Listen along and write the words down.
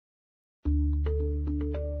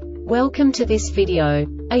Welcome to this video.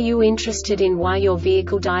 Are you interested in why your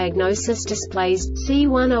vehicle diagnosis displays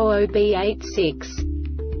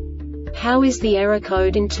C100B-86? How is the error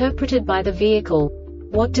code interpreted by the vehicle?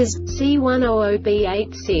 What does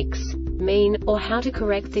C100B-86 mean, or how to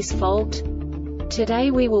correct this fault? Today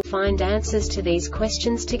we will find answers to these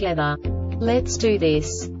questions together. Let's do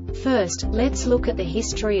this. First, let's look at the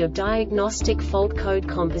history of diagnostic fault code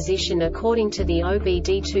composition according to the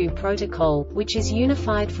OBD2 protocol, which is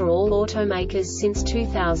unified for all automakers since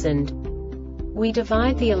 2000. We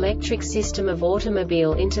divide the electric system of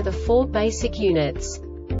automobile into the four basic units: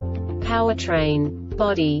 powertrain,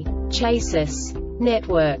 body, chassis,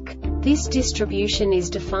 network. This distribution is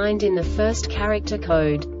defined in the first character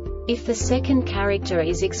code. If the second character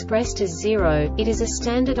is expressed as 0, it is a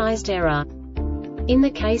standardized error. In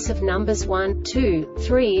the case of numbers 1, 2,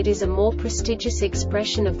 3, it is a more prestigious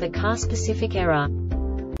expression of the car-specific error.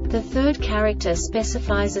 The third character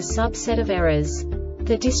specifies a subset of errors.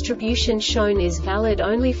 The distribution shown is valid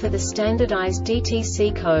only for the standardized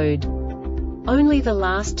DTC code. Only the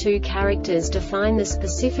last two characters define the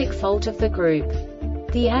specific fault of the group.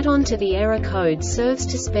 The add-on to the error code serves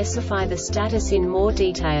to specify the status in more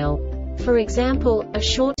detail. For example, a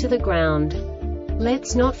short to the ground.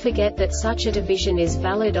 Let's not forget that such a division is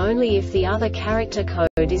valid only if the other character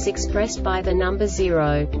code is expressed by the number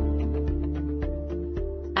 0.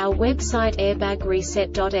 Our website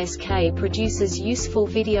airbagreset.sk produces useful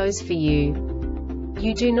videos for you.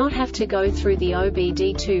 You do not have to go through the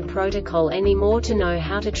OBD2 protocol anymore to know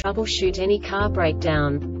how to troubleshoot any car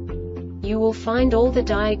breakdown. You will find all the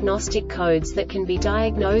diagnostic codes that can be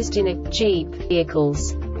diagnosed in a Jeep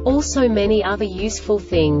vehicles. Also many other useful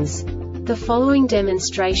things. The following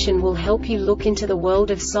demonstration will help you look into the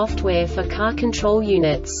world of software for car control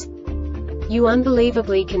units. You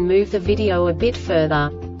unbelievably can move the video a bit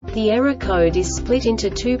further. The error code is split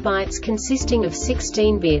into 2 bytes consisting of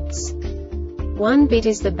 16 bits. 1 bit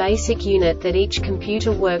is the basic unit that each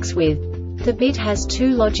computer works with. The bit has 2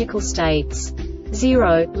 logical states: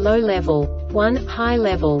 0, low level, 1, high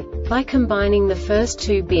level. By combining the first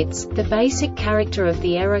 2 bits, the basic character of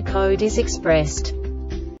the error code is expressed.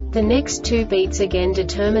 The next 2 beats again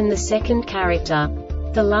determine the second character.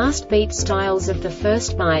 The last beat styles of the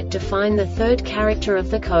first byte define the third character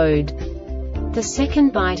of the code. The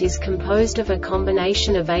second byte is composed of a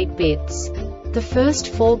combination of 8 bits. The first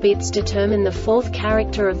 4 bits determine the fourth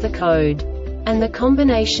character of the code. And the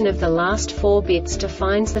combination of the last 4 bits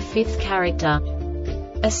defines the fifth character.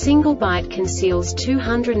 A single byte conceals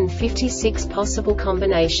 256 possible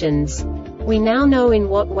combinations. We now know in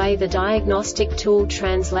what way the diagnostic tool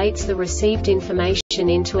translates the received information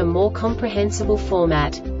into a more comprehensible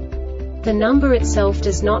format. The number itself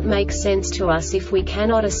does not make sense to us if we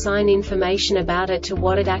cannot assign information about it to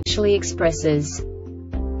what it actually expresses.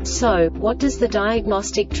 So, what does the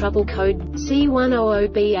Diagnostic Trouble Code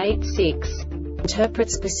C100B-86 interpret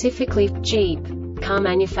specifically for Jeep car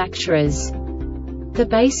manufacturers? The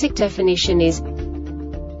basic definition is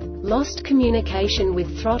lost communication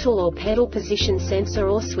with throttle or pedal position sensor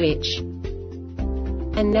or switch.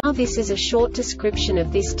 And now this is a short description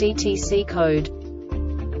of this DTC code.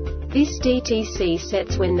 This DTC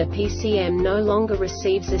sets when the PCM no longer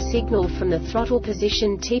receives a signal from the throttle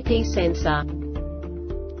position TP sensor.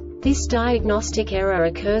 This diagnostic error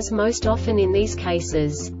occurs most often in these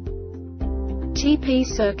cases: TP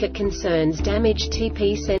circuit concerns damaged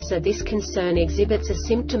TP sensor. This concern exhibits a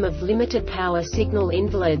symptom of limited power signal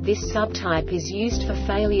invalid. This subtype is used for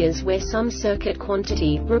failures where some circuit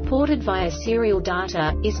quantity, reported via serial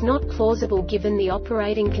data, is not plausible given the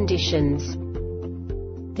operating conditions.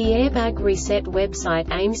 The Airbag Reset website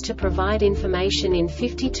aims to provide information in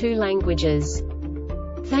 52 languages.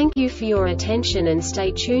 Thank you for your attention and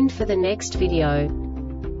stay tuned for the next video.